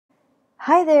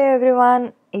Hi there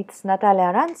everyone, it's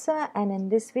Natalia Arantseva, and in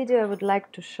this video I would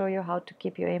like to show you how to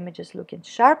keep your images looking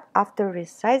sharp after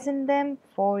resizing them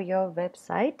for your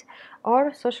website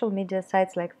or social media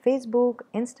sites like Facebook,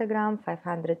 Instagram,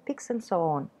 500 pics and so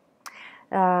on.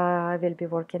 I will be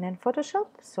working in Photoshop,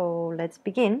 so let's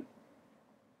begin.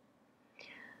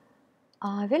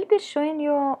 I will be showing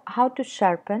you how to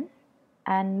sharpen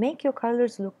and make your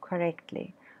colors look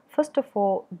correctly. First of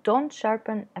all, don't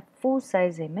sharpen a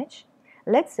full-size image.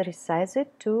 Let's resize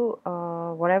it to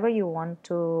whatever you want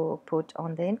to put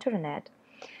on the internet.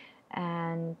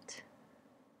 And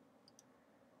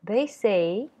they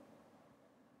say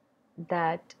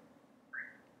that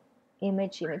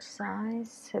image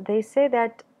size, they say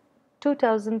that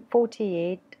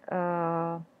 2048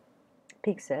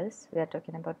 pixels, we are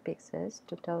talking about pixels,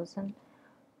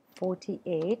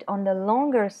 2048 on the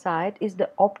longer side is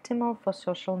the optimal for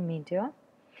social media.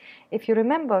 If you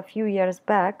remember a few years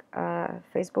back,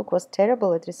 Facebook was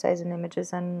terrible at resizing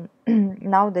images, and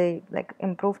now they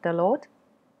improved a lot.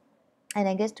 And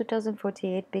I guess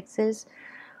 2048 pixels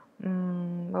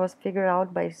was figured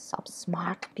out by some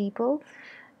smart people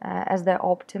as the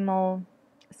optimal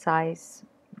size.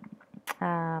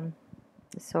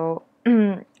 So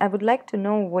I would like to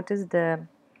know what is the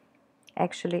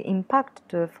actually impact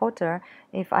to a photo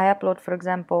if I upload, for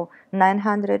example,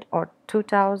 900 or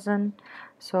 2000.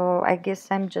 So I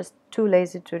guess I'm just too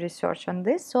lazy to research on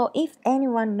this. So if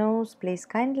anyone knows, please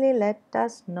kindly let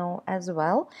us know as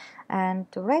well and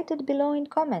write it below in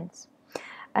comments.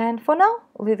 And for now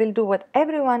we will do what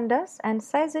everyone does and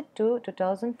size it to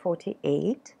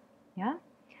 2048, yeah,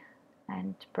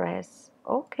 and press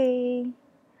OK.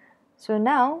 So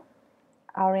now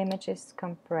our image is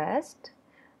compressed.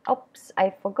 Oops,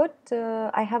 I forgot,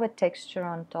 I have a texture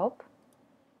on top.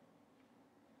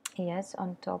 Yes,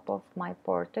 on top of my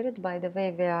portrait. By the way,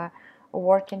 we are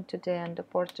working today on the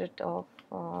portrait of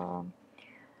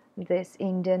this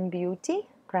Indian beauty,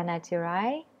 Pranati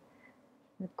Rai,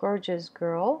 the gorgeous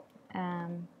girl,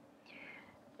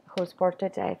 whose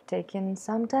portrait I've taken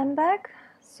some time back.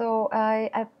 So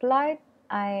I applied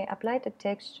a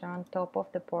texture on top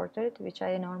of the portrait, which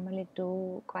I normally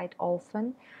do quite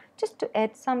often, just to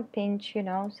add some pinch, you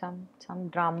know, some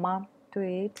drama to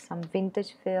it, some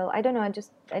vintage feel. I don't know, I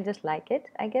just like it,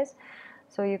 I guess.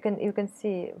 So you can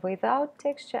see without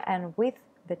texture and with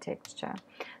the texture.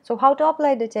 So how to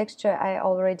apply the texture I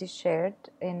already shared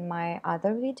in my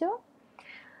other video.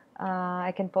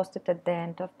 I can post it at the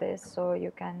end of this, so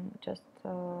you can just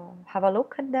have a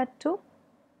look at that too.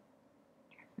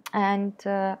 And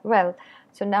well,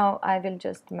 so now I will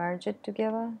just merge it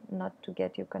together, not to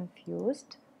get you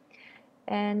confused.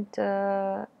 And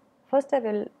first I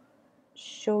will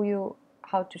show you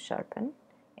how to sharpen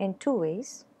in two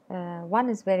ways. One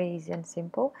is very easy and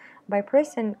simple by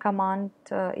pressing Command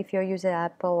if you're using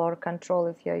Apple, or Control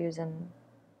if you're using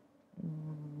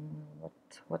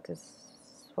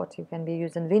what you can be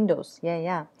using Windows.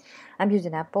 Yeah, I'm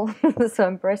using Apple. So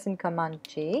I'm pressing Command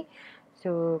G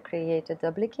to create a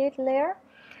duplicate layer,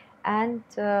 and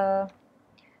I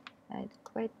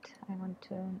want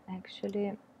to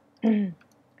actually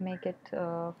make it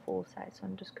full size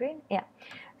on the screen. Yeah,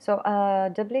 so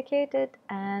duplicate it,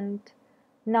 and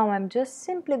now I'm just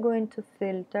simply going to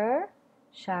filter,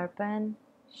 sharpen,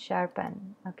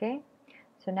 okay.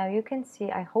 So now you can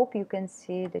see, I hope you can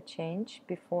see the change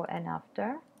before and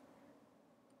after.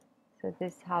 So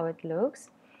this is how it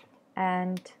looks.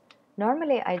 And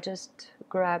normally I just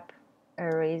grab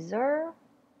a razor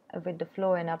with the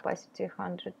flow and opacity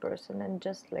 100% and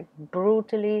just like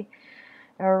brutally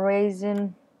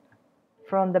erasing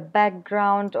from the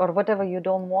background or whatever you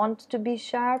don't want to be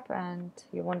sharp and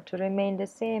you want to remain the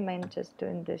same, and just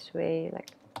doing this way, like,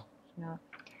 you know.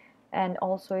 And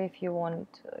also if you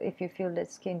feel that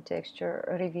skin texture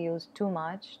reveals too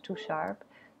much, too sharp,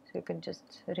 so you can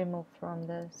just remove from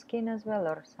the skin as well,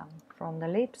 or some from the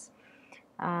lips.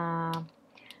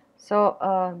 So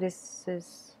this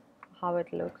is how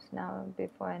it looks now,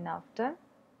 before and after.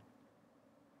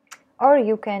 Or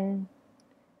you can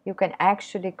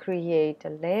actually create a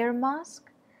layer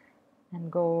mask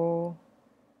and go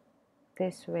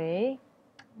this way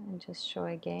and just show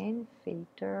again,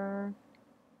 filter,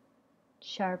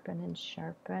 sharpen and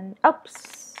sharpen.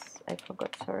 Oops, I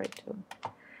forgot,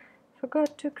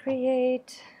 forgot to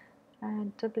create a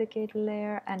duplicate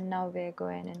layer, and now we're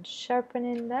going and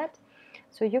sharpening that.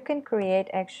 So you can create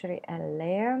actually a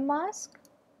layer mask,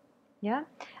 yeah,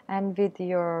 and with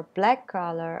your black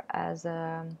color as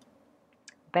a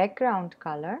background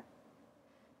color,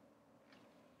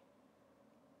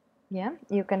 yeah,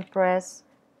 you can press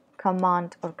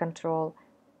Command or Control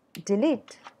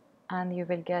Delete and you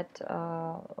will get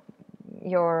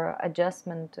your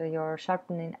adjustment, your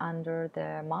sharpening under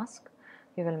the mask.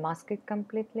 You will mask it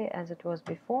completely as it was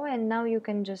before, and now you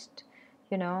can just,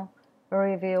 you know,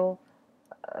 reveal.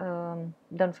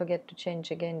 Don't forget to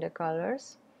change again the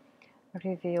colors.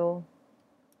 Reveal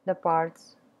the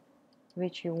parts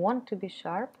which you want to be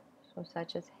sharp, so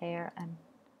such as hair and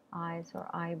eyes or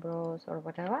eyebrows or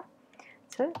whatever.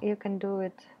 So you can do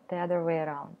it the other way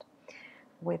around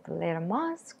with layer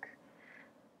mask,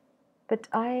 but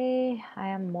I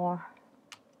am more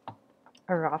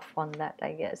rough on that,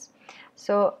 I guess.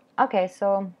 So okay,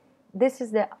 so this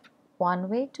is the one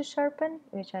way to sharpen,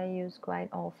 which I use quite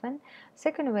often.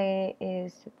 Second way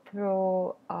is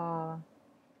through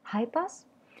high pass,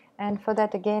 and for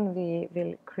that again we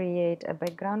will create a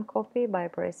background copy by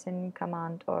pressing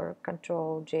Command or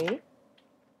Control J,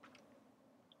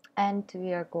 and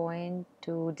we are going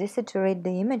to desaturate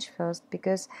the image first,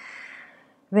 because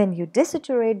when you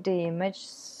desaturate the image,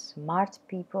 smart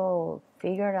people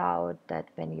figure out that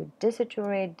when you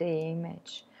desaturate the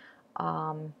image,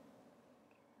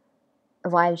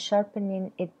 while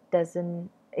sharpening, it doesn't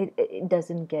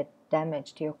get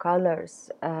damaged, your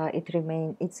colors.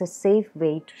 It's a safe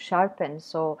way to sharpen.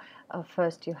 So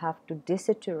first you have to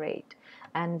desaturate,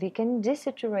 and we can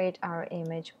desaturate our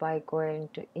image by going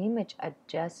to image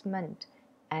adjustment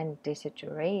and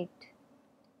desaturate.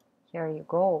 Here you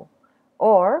go.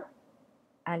 Or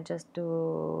I'll just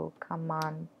do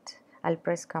I'll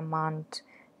press Command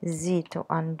Z to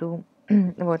undo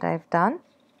what I've done.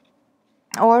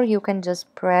 Or you can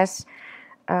just press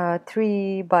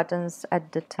 3 buttons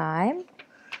at the time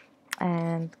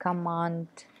and Command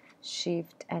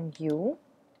Shift and U.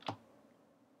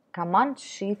 Command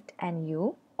Shift and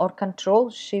U or Control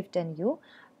Shift and U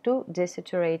to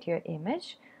desaturate your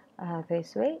image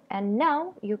this way. And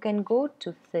now you can go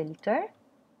to Filter,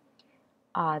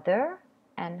 Other,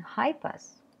 and High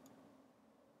Pass.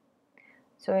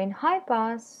 So in High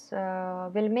Pass,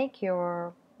 will make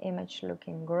your image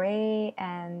looking gray,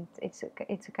 and it's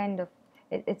a kind of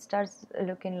it starts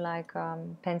looking like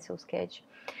pencil sketch.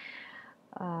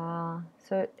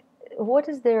 So what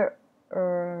is the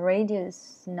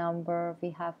radius number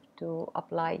we have to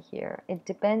apply here? It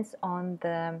depends on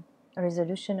the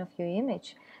resolution of your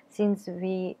image. Since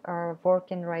we are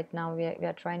working right now, we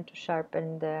are trying to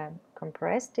sharpen the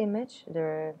compressed image,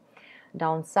 the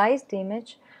downsized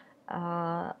image.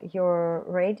 Your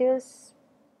radius,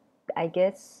 I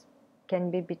guess,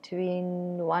 can be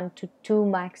between 1 to 2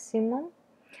 maximum.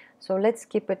 So let's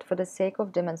keep it, for the sake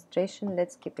of demonstration,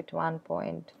 let's keep it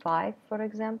 1.5, for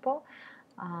example.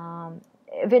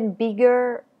 When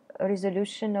bigger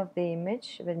resolution of the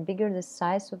image, when bigger the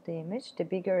size of the image, the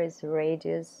bigger is the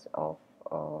radius of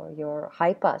your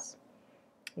high pass.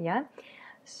 Yeah,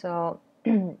 so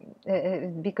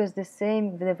because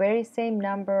the very same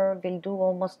number will do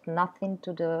almost nothing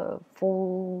to the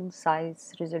full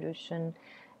size resolution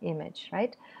image,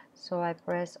 right? So I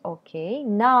press OK.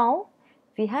 Now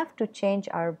we have to change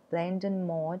our blending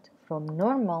mode from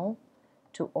normal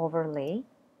to overlay.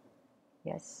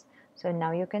 Yes, so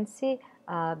now you can see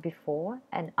before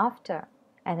and after.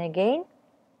 And again,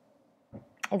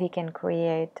 we can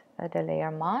create the layer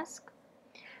mask.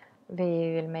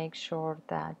 We will make sure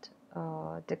that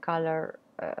the color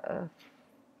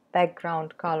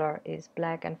background color is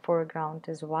black and foreground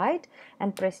is white,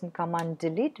 and pressing Command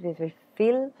Delete we will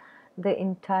fill the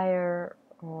entire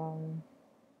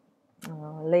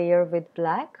layer with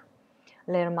black,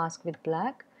 layer mask with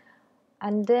black,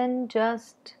 and then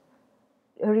just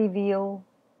reveal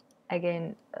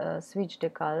again, switch the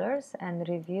colors and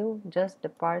reveal just the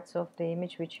parts of the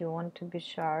image which you want to be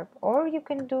sharp, or you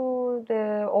can do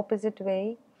the opposite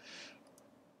way,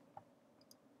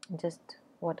 just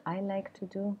what I like to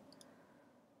do.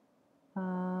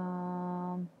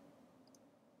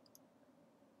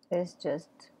 Is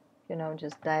just, you know,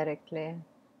 just directly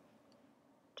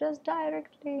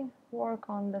work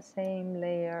on the same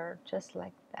layer, just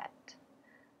like that.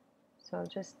 So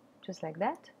just like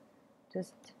that,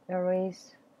 just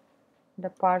erase the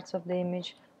parts of the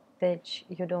image that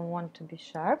you don't want to be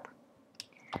sharp.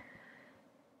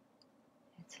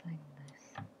 It's like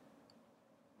this.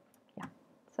 Yeah,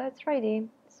 so it's ready.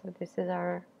 So this is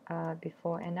our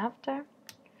before and after.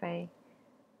 If I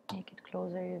make it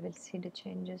closer, you will see the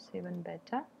changes even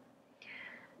better.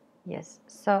 Yes,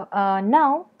 so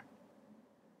now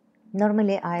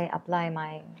normally I apply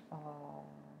my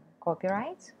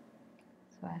copyrights.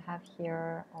 So I have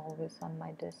here always on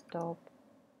my desktop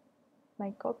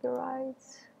my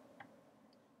copyrights.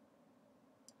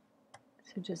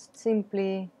 So just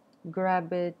simply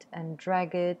grab it and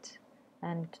drag it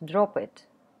and drop it.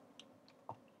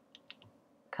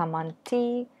 Command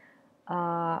T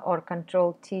or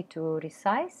Control T to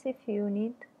resize if you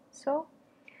need so,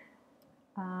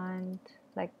 and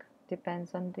like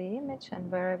depends on the image and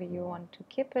wherever you want to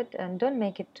keep it. And don't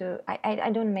make it too,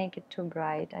 I don't make it too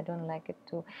bright. I don't like it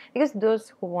too, because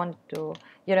those who want to,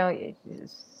 you know,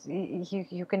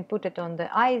 you can put it on the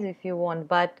eyes if you want,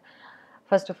 but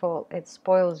first of all, it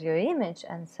spoils your image,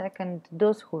 and second,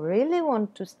 those who really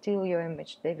want to steal your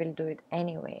image, they will do it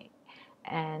anyway,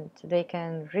 and they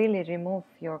can really remove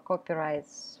your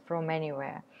copyrights from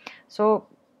anywhere. So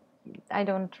I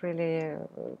don't really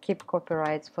keep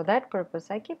copyrights for that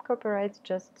purpose. I keep copyrights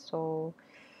just so,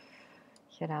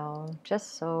 you know,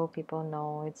 just so people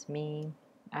know it's me.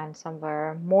 And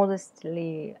somewhere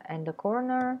modestly in the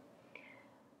corner,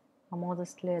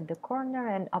 modestly at the corner,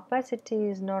 and opacity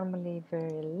is normally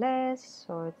very less,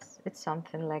 so it's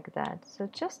something like that. So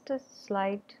just a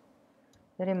slight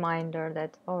reminder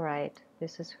that, all right,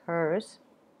 this is hers.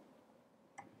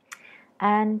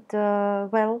 And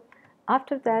well,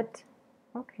 after that,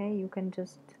 okay, you can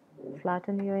just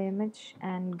flatten your image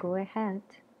and go ahead,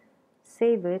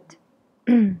 save it.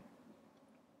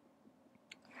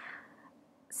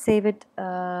 Save it.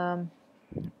 There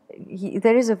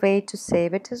is a way to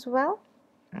save it as well.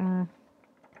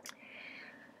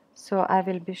 So I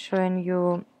will be showing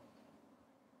you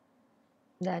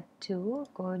that too.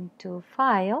 Going to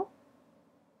File,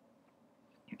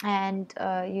 and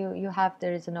you have,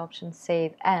 there is an option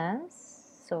Save As.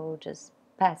 So just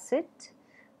pass it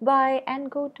by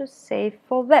and go to Save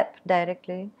for Web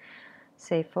directly.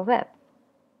 Save for Web.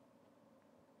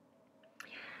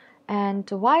 And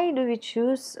why do we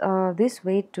choose this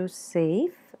way to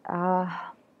save?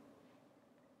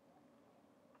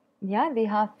 Yeah, we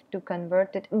have to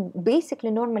convert it.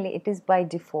 Basically, normally it is by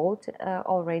default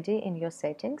already in your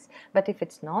settings, but if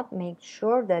it's not, make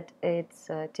sure that it's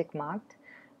tick marked,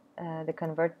 the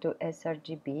convert to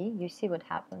sRGB. You see what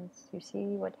happens. You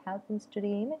see what happens to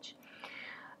the image.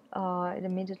 It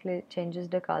immediately changes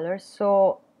the color.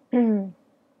 So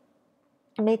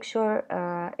make sure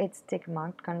it's tick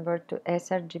marked, convert to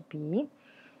sRGB.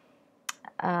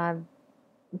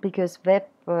 Because web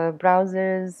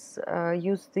browsers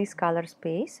use this color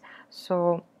space,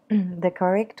 so the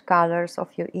correct colors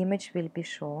of your image will be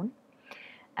shown.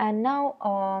 And now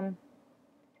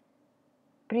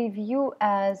preview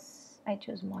as, I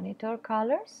choose monitor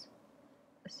colors.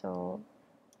 So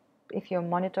if your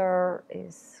monitor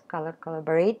is color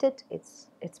collaborated, it's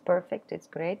perfect, it's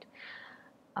great.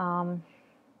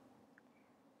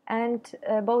 And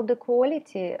about the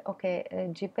quality, okay,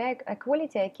 JPEG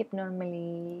quality I keep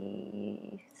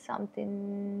normally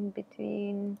something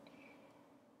between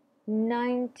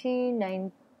 90,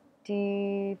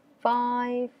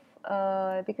 95,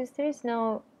 because there is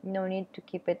no need to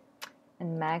keep it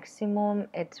in maximum.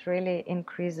 It really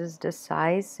increases the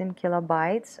size in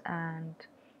kilobytes, and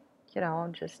you know,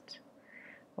 just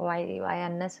why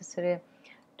unnecessary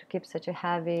to keep such a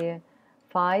heavy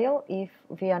file if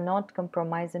we are not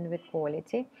compromising with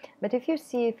quality. But if you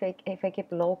see, if I keep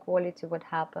low quality, what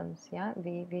happens? Yeah,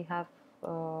 we have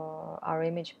our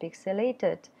image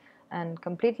pixelated and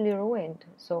completely ruined.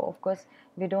 So of course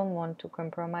we don't want to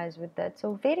compromise with that.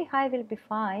 So very high will be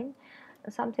fine,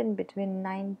 something between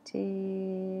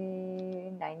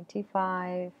 90,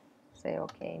 95, say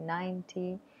okay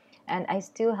 90, and I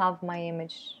still have my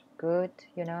image good,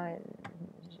 you know,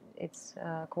 its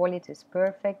quality is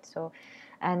perfect. So,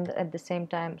 and at the same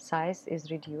time size is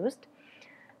reduced.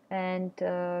 And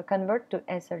convert to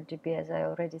sRGB, as I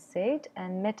already said,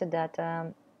 and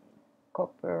metadata,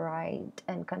 copyright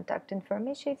and contact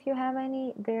information if you have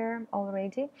any there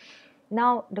already.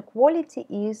 Now the quality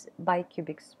is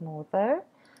bicubic smoother.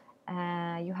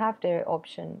 You have the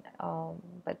option,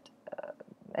 but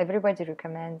everybody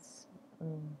recommends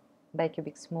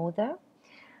bicubic smoother,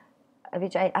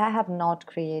 which I have not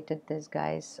created this,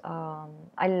 guys.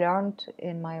 I learned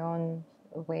in my own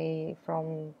way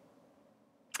from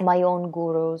my own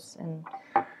gurus and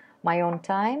my own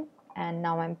time, and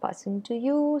now I'm passing to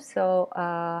you. So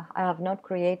I have not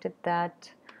created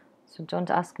that, so don't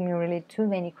ask me really too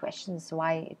many questions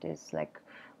why it is like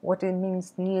what it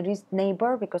means nearest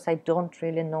neighbor, because I don't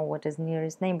really know what is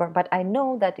nearest neighbor. But I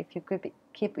know that if you could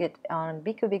keep it on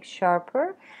bicubic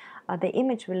sharper, the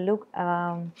image will look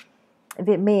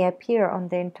it may appear on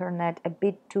the internet a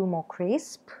bit too more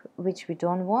crisp, which we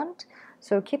don't want.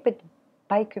 So keep it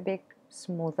bicubic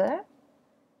smoother,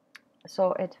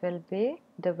 so it will be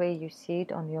the way you see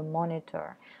it on your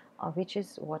monitor, which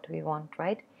is what we want,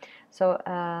 right? So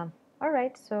all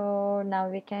right, so now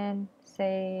we can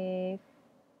save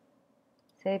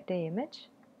the image.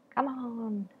 Come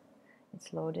on,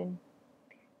 it's loading.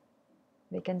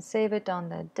 We can save it on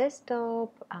the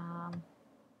desktop.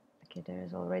 Okay, there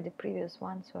is already a previous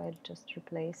one, so I'll just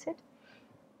replace it.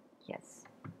 Yes.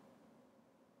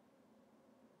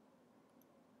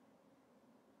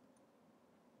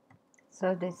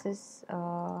 So this is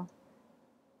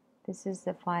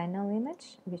the final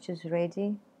image, which is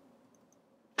ready.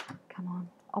 Come on,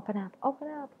 open up, open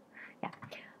up. Yeah,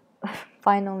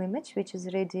 final image, which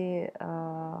is ready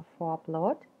for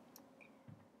upload.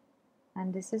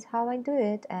 And this is how I do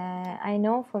it. I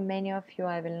know for many of you,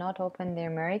 I will not open the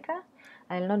America.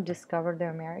 I will not discover the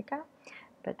America.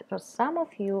 But for some of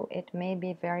you, it may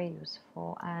be very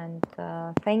useful. And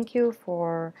thank you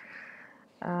for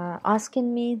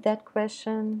asking me that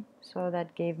question. So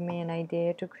that gave me an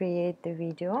idea to create the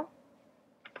video.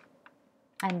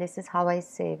 And this is how I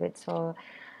save it. So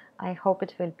I hope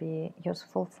it will be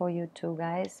useful for you too,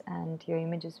 guys. And your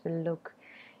images will look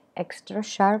extra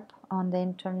sharp on the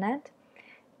internet.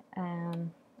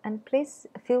 And please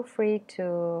feel free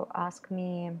to ask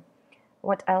me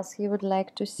what else you would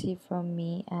like to see from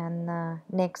me and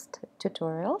next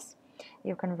tutorials.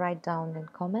 You can write down in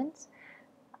comments.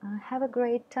 Have a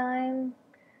great time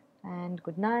and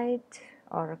good night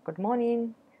or good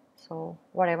morning, so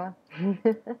whatever.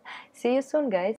 See you soon, guys.